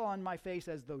 fell on my face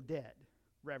as though dead,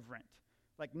 reverent.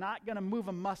 Like, not going to move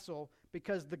a muscle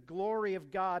because the glory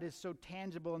of God is so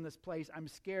tangible in this place. I'm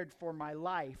scared for my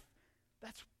life.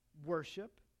 That's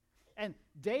worship. And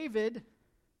David,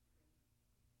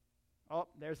 oh,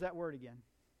 there's that word again.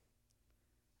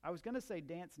 I was going to say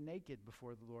dance naked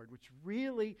before the Lord, which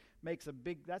really makes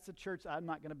that's a church I'm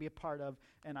not going to be a part of,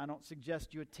 and I don't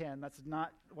suggest you attend. That's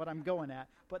not what I'm going at.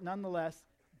 But nonetheless,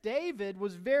 David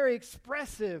was very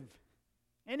expressive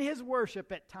in his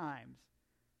worship at times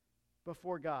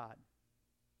before God.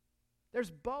 There's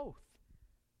both.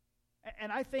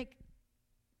 And I think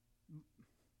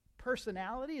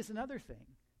personality is another thing.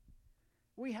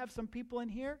 We have some people in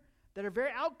here that are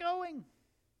very outgoing,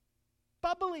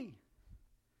 bubbly.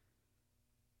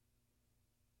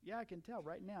 Yeah, I can tell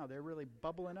right now they're really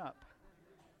bubbling up.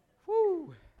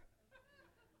 Whoo!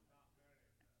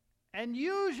 And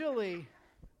usually,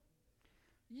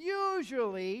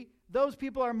 those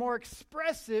people are more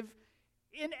expressive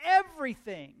in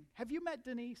everything. Have you met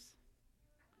Denise?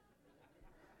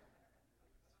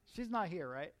 She's not here,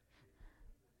 right?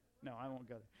 No, I won't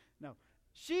go there. No.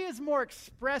 She is more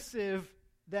expressive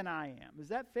than I am. Is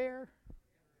that fair?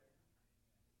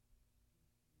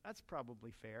 That's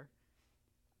probably fair.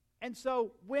 And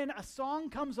so when a song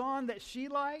comes on that she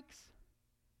likes,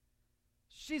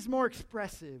 she's more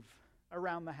expressive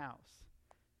around the house.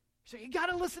 So you got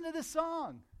to listen to this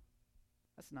song.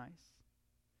 That's nice.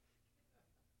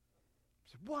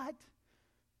 So what?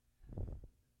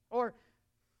 Or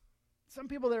some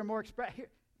people that are more expressive.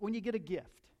 When you get a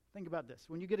gift, think about this.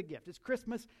 When you get a gift, it's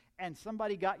Christmas and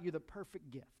somebody got you the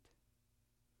perfect gift.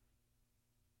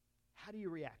 How do you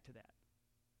react to that?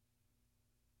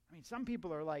 I mean, some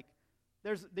people are like,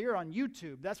 they're on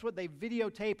YouTube. That's what they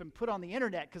videotape and put on the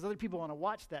internet because other people want to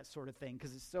watch that sort of thing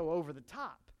because it's so over the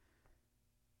top.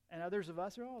 And others of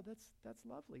us are, oh, that's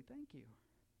lovely, thank you.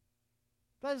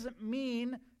 That doesn't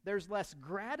mean there's less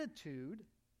gratitude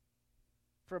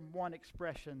from one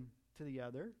expression to the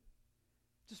other.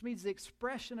 It just means the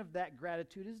expression of that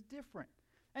gratitude is different.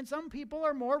 And some people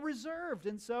are more reserved,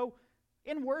 and so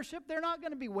in worship, they're not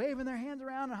going to be waving their hands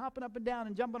around and hopping up and down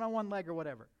and jumping on one leg or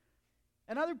whatever.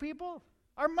 And other people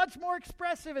are much more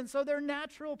expressive, and so their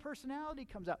natural personality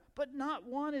comes out. But not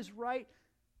one is right,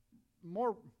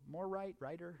 more right,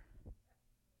 righter,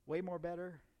 way more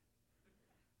better,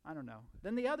 I don't know,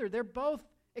 than the other. They're both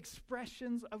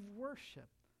expressions of worship.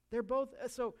 They're both,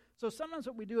 so sometimes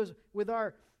what we do is with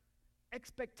our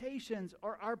expectations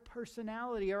or our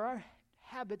personality or our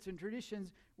habits and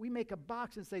traditions, we make a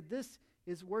box and say, this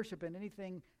is worship, and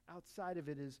anything outside of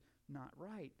it is not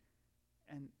right.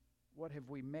 And what have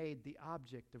we made the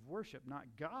object of worship? Not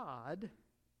God,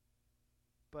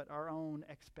 but our own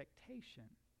expectation.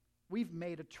 We've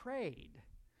made a trade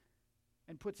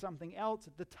and put something else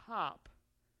at the top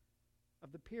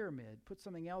of the pyramid, put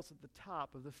something else at the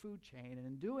top of the food chain, and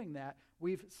in doing that,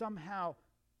 we've somehow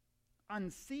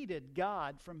unseated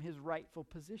God from his rightful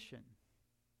position.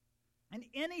 And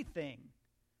anything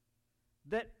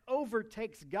that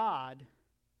overtakes God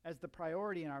as the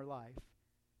priority in our life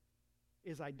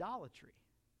is idolatry,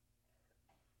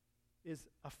 is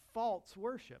a false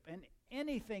worship. And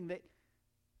anything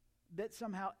that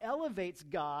somehow elevates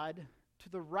God to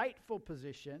the rightful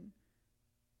position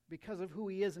because of who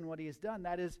he is and what he has done,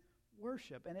 that is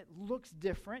worship. And it looks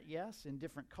different, yes, in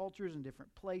different cultures and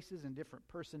different places and different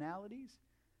personalities.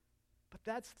 But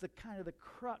that's the kind of the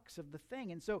crux of the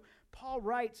thing. And so Paul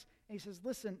writes, and he says,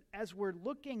 listen, as we're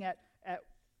looking at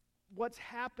what's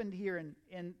happened here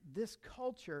in this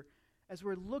culture, as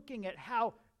we're looking at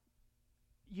how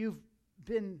you've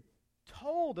been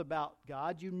told about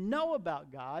God, you know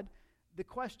about God, the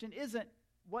question isn't,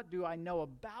 what do I know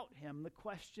about him? The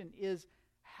question is,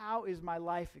 how is my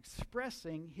life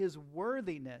expressing his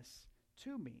worthiness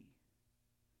to me?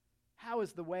 How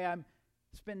is the way I'm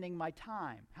spending my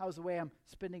time? How's the way I'm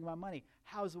spending my money?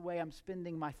 How's the way I'm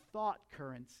spending my thought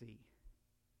currency?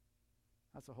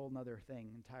 That's a whole other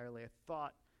thing entirely, a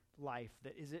thought life.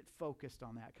 That is it focused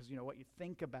on that? Because what you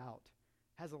think about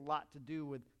has a lot to do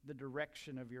with the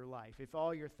direction of your life. If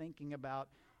all you're thinking about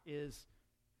is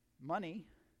money,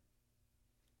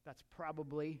 that's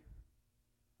probably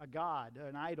a god,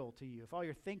 an idol to you. If all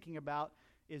you're thinking about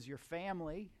is your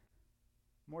family,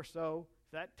 more so,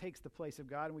 if that takes the place of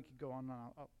God, and we could go on,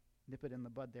 I'll nip it in the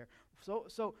bud there.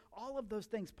 So all of those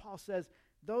things, Paul says,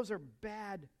 those are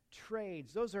bad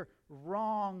trades. Those are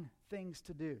wrong things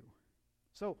to do.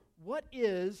 So what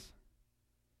is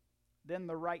then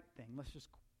the right thing? Let's just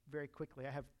very quickly,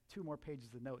 I have 2 more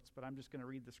pages of notes, but I'm just going to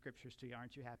read the scriptures to you.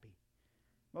 Aren't you happy?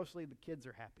 Mostly the kids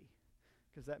are happy,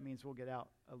 because that means we'll get out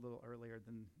a little earlier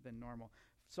than normal.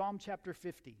 Psalm chapter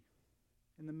 50.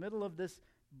 In the middle of this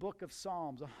book of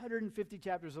Psalms, 150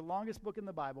 chapters, the longest book in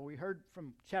the Bible. We heard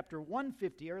from chapter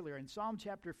 150 earlier. In Psalm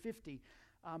chapter 50,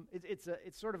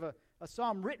 It's sort of a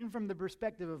psalm written from the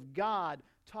perspective of God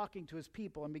talking to his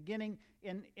people. And beginning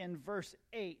in verse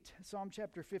 8, Psalm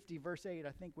chapter 50, verse 8,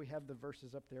 I think we have the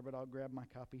verses up there, but I'll grab my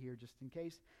copy here just in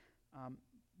case.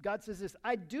 God says this,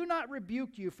 I do not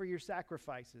rebuke you for your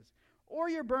sacrifices or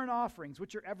your burnt offerings,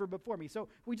 which are ever before me. So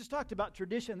we just talked about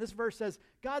tradition. This verse says,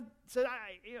 God said,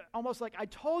 almost like, I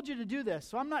told you to do this.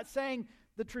 So I'm not saying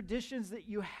the traditions that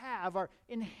you have are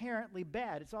inherently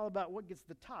bad. It's all about what gets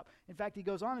the top. In fact, he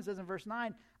goes on and says in verse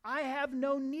 9, I have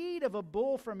no need of a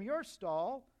bull from your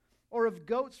stall or of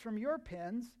goats from your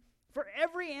pens, for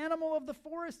every animal of the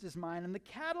forest is mine and the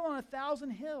cattle on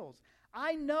 1,000 hills.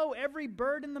 I know every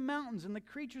bird in the mountains and the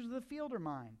creatures of the field are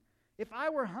mine. If I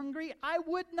were hungry, I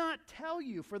would not tell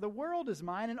you, for the world is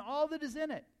mine and all that is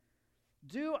in it.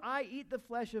 Do I eat the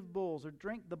flesh of bulls or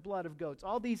drink the blood of goats?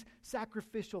 All these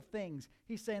sacrificial things.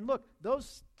 He's saying, look,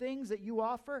 those things that you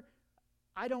offer,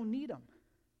 I don't need them.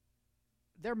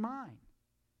 They're mine.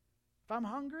 If I'm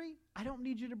hungry, I don't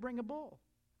need you to bring a bull.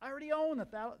 I already own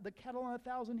the cattle on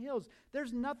 1,000 hills.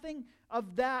 There's nothing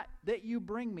of that you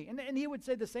bring me. And he would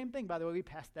say the same thing. By the way, we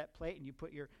passed that plate and you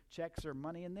put your checks or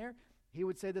money in there. He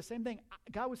would say the same thing.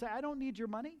 God would say, I don't need your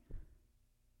money.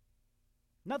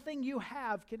 Nothing you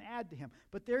have can add to him.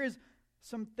 But there is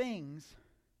some things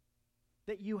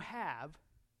that you have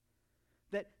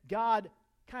that God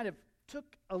kind of took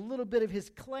a little bit of his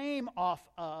claim off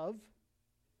of,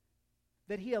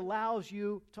 that he allows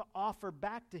you to offer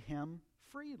back to him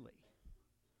freely.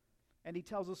 And he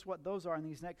tells us what those are in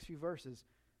these next few verses.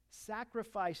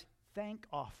 Sacrifice thank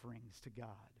offerings to God.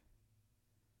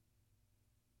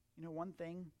 You know, one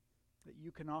thing that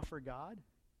you can offer God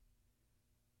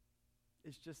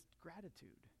is just gratitude.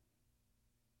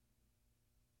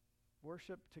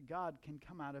 Worship to God can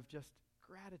come out of just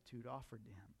gratitude offered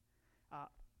to him.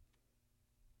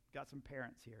 Got some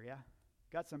parents here, yeah?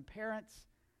 Got some parents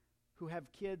who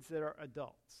have kids that are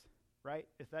adults, right?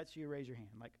 If that's you, raise your hand.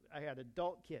 Like, I had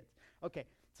adult kids. Okay,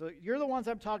 so you're the ones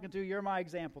I'm talking to. You're my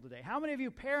example today. How many of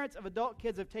you parents of adult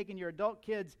kids have taken your adult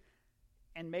kids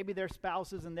and maybe their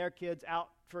spouses and their kids out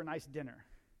for a nice dinner?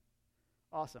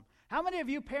 Awesome. How many of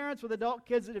you parents with adult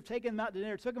kids that have taken them out to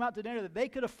dinner, took them out to dinner that they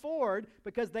could afford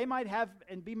because they might have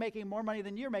and be making more money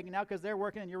than you're making now because they're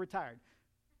working and you're retired?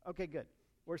 Okay, good.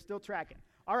 We're still tracking.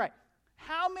 All right.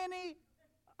 How many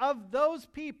of those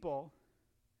people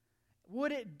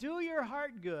would it do your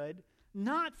heart good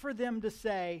not for them to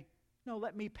say, no,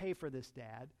 let me pay for this,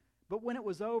 Dad, but when it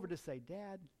was over to say,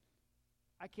 Dad,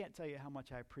 I can't tell you how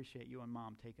much I appreciate you and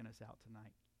Mom taking us out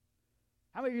tonight.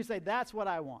 How many of you say, that's what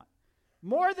I want?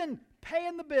 More than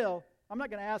paying the bill. I'm not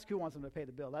going to ask who wants them to pay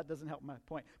the bill. That doesn't help my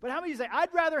point. But how many of you say,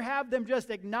 I'd rather have them just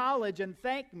acknowledge and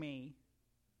thank me?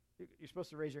 You're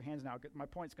supposed to raise your hands now. My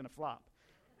point's going to flop.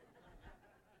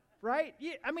 Right?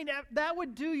 Yeah, I mean, that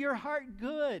would do your heart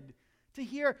good to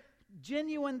hear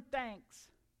genuine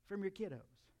thanks from your kiddos.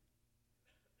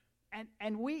 And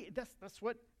that's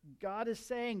what God is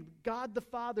saying. God the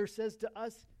Father says to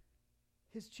us,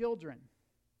 his children,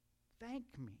 thank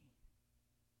me.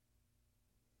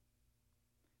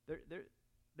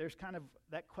 There's kind of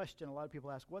that question a lot of people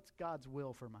ask, what's God's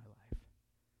will for my life?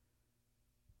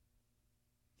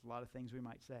 There's a lot of things we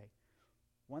might say.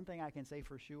 One thing I can say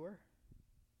for sure,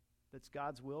 that's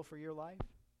God's will for your life,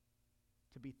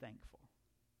 to be thankful.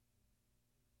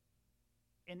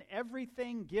 In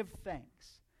everything, give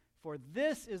thanks, for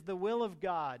this is the will of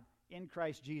God in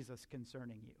Christ Jesus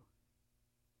concerning you.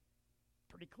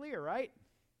 Pretty clear, right?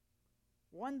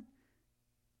 One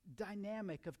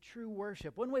dynamic of true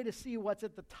worship. One way to see what's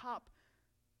at the top,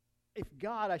 if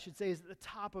God, I should say, is at the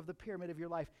top of the pyramid of your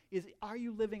life, is, are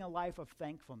you living a life of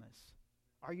thankfulness?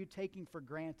 Are you taking for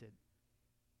granted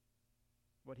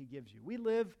what he gives you? We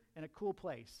live in a cool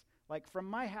place. Like from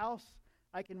my house,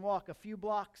 I can walk a few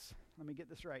blocks. Let me get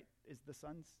this right. Is the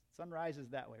sunrise is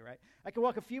that way, right? I can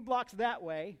walk a few blocks that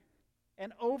way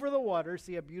and over the water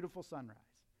see a beautiful sunrise.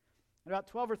 And about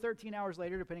 12 or 13 hours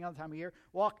later, depending on the time of year,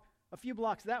 walk a few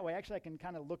blocks that way. Actually, I can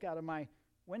kind of look out of my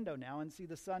window now and see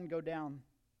the sun go down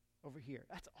over here.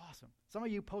 That's awesome. Some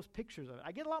of you post pictures of it.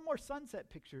 I get a lot more sunset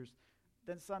pictures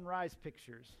than sunrise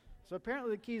pictures. So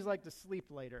apparently the Keys like to sleep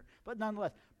later. But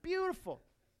nonetheless, beautiful.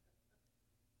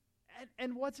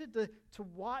 And what's it to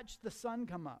watch the sun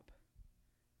come up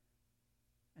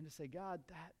and to say, God,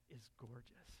 that is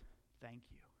gorgeous. Thank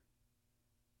you.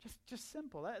 Just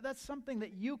simple. That's something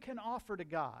that you can offer to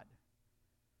God.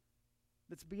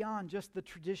 That's beyond just the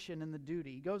tradition and the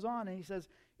duty. He goes on and he says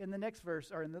in the next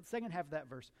verse, or in the second half of that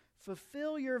verse,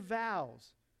 fulfill your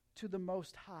vows to the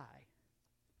Most High.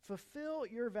 Fulfill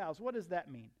your vows. What does that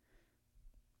mean?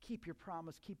 Keep your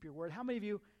promise, keep your word. How many of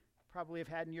you probably have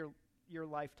had in your your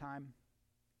lifetime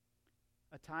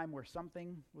a time where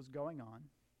something was going on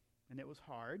and it was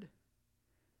hard,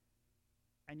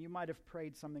 and you might have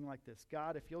prayed something like this: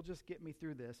 God, if you'll just get me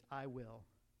through this, I will.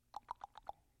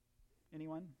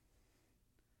 Anyone?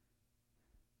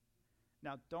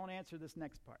 Now, don't answer this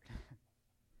next part.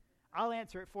 I'll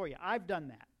answer it for you. I've done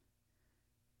that.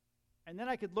 And then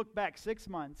I could look back 6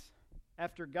 months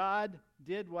after God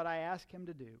did what I asked him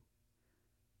to do.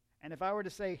 And if I were to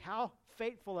say, how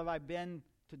faithful have I been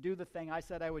to do the thing I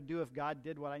said I would do if God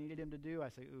did what I needed him to do, I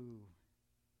say, ooh,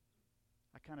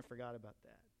 I kind of forgot about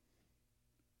that.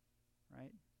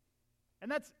 Right?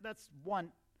 And that's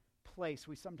one place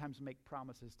we sometimes make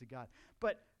promises to God.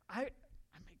 But I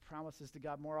make promises to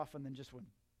God more often than just when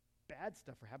bad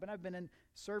stuff happened. I've been in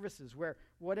services where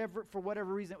for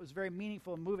whatever reason it was very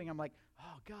meaningful and moving. I'm like,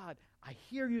 oh God, I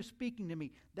hear you speaking to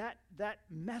me. That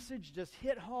message just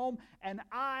hit home, and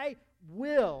I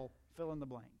will fill in the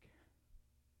blank.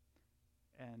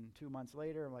 And 2 months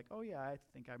later, I'm like, oh yeah, I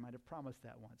think I might have promised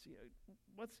that once.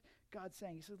 What's God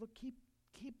saying? He says, look, keep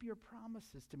your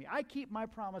promises to me. I keep my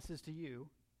promises to you.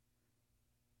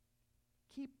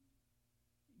 Keep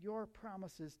your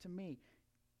promises to me.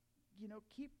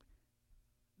 Keep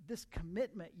this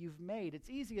commitment you've made. It's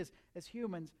easy as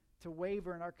humans to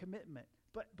waver in our commitment.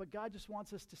 But God just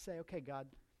wants us to say, okay, God,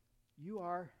 you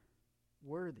are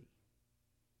worthy.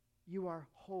 You are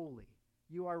holy.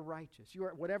 You are righteous. You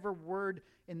are whatever word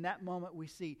in that moment we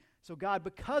see. So God,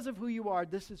 because of who you are,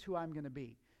 this is who I'm going to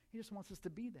be. He just wants us to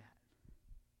be that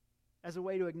as a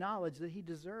way to acknowledge that he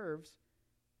deserves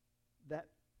that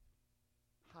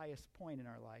highest point in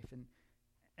our life.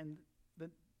 And the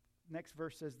next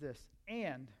verse says this: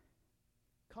 and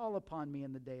call upon me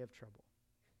in the day of trouble.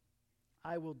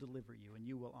 I will deliver you, and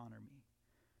you will honor me.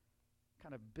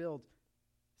 Kind of build,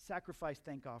 sacrifice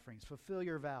thank offerings, fulfill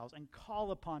your vows, and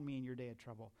call upon me in your day of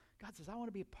trouble. God says, I want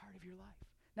to be a part of your life.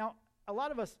 Now, a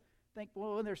lot of us think,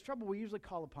 well, when there's trouble, we usually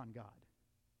call upon God.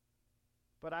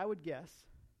 But I would guess,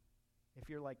 if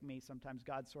you're like me, sometimes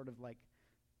God's sort of like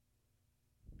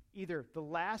either the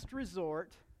last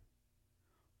resort,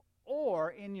 or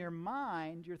in your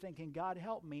mind, you're thinking, God,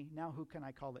 help me. Now who can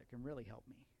I call that can really help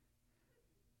me?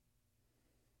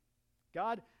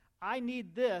 God, I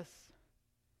need this.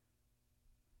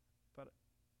 But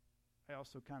I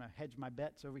also kind of hedge my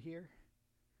bets over here.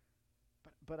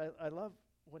 But I love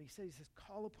what he says. He says,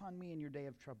 call upon me in your day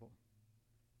of trouble,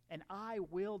 and I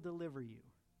will deliver you,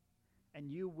 and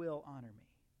you will honor me.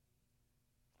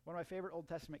 One of my favorite Old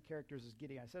Testament characters is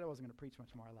Gideon. I said I wasn't going to preach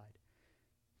much more. I lied.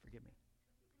 Forgive me.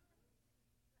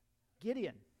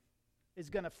 Gideon is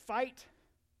going to fight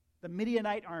the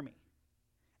Midianite army.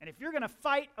 And if you're going to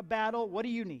fight a battle, what do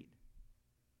you need?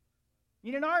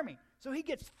 You need an army. So he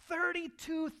gets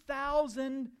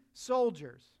 32,000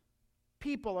 soldiers.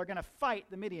 People are going to fight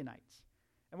the Midianites.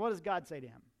 And what does God say to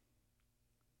him?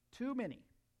 Too many.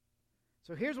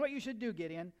 So here's what you should do,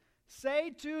 Gideon.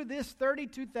 Say to this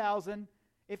 32,000,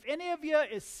 if any of you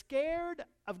is scared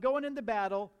of going into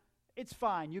battle, it's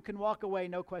fine. You can walk away,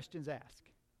 no questions asked.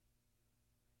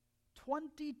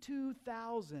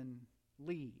 22,000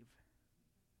 leave.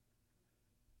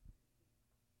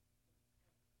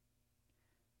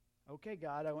 Okay,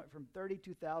 God, I went from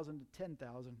 32,000 to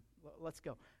 10,000. Let's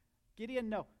go. Gideon,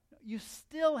 no. You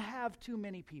still have too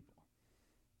many people.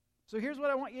 So here's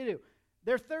what I want you to do.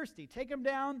 They're thirsty. Take them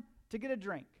down to get a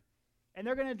drink. And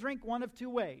they're going to drink one of two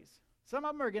ways. Some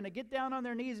of them are going to get down on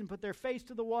their knees and put their face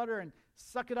to the water and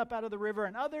suck it up out of the river.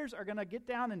 And others are going to get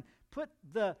down and put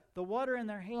the water in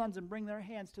their hands and bring their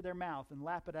hands to their mouth and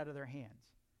lap it out of their hands.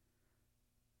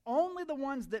 Only the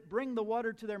ones that bring the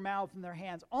water to their mouth and their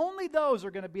hands, only those are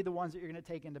going to be the ones that you're going to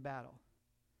take into battle.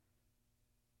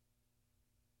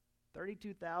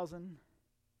 32,000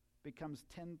 becomes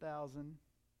 10,000,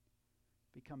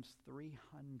 becomes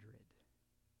 300.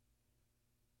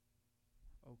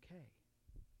 Okay.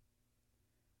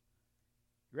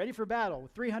 Ready for battle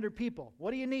with 300 people. What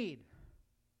do you need?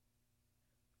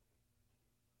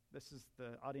 This is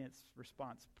the audience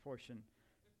response portion.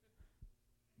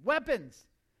 Weapons.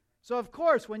 So, of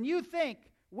course, when you think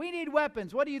we need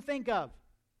weapons, what do you think of?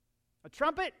 A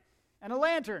trumpet and a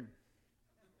lantern.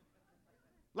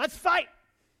 Let's fight.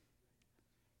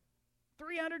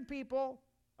 300 people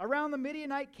around the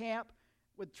Midianite camp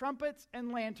with trumpets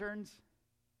and lanterns.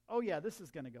 Oh, yeah, this is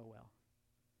going to go well.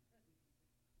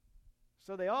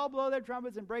 So they all blow their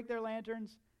trumpets and break their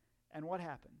lanterns. And what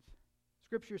happens?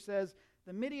 Scripture says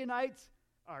the Midianites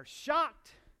are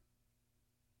shocked.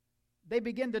 They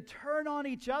begin to turn on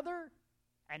each other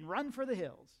and run for the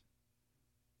hills.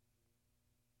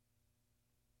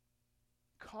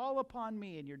 Call upon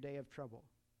me in your day of trouble.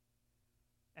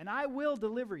 and I will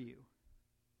deliver you.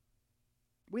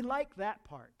 We like that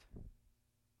part,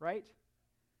 right?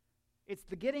 It's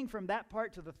the getting from that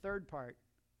part to the third part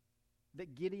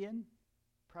that Gideon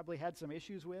probably had some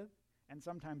issues with, and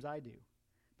sometimes I do.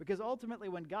 Because ultimately,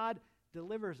 when God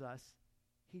delivers us,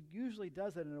 he usually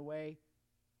does it in a way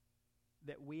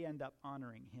that we end up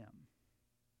honoring him.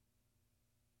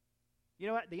 You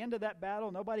know, at the end of that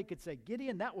battle, nobody could say,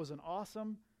 Gideon, that was an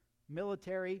awesome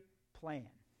military plan.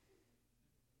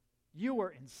 You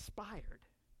were inspired.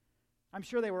 I'm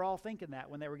sure they were all thinking that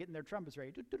when they were getting their trumpets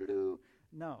ready. Do-do-do-do.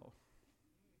 No.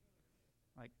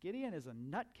 Like, Gideon is a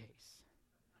nutcase.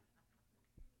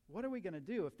 What are we going to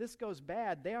do? If this goes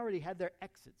bad, they already had their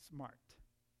exits marked.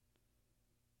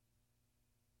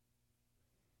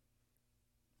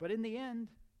 But in the end,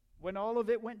 when all of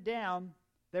it went down,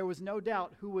 there was no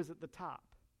doubt who was at the top.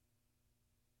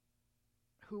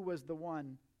 Who was the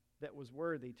one that was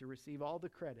worthy to receive all the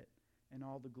credit and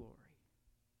all the glory.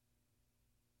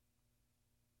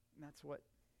 And that's what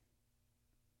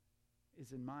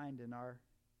is in mind in our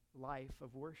life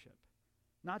of worship.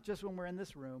 Not just when we're in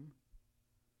this room,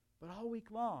 but all week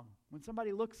long. When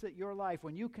somebody looks at your life,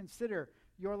 when you consider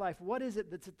your life, what is it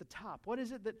that's at the top? What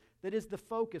is it that is the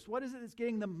focus? What is it that's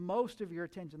getting the most of your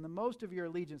attention, the most of your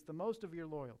allegiance, the most of your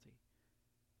loyalty?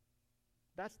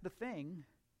 That's the thing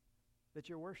that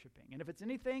you're worshiping. And if it's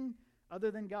anything other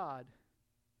than God,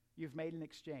 you've made an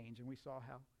exchange, and we saw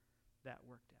how that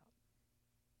worked out.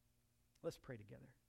 Let's pray together.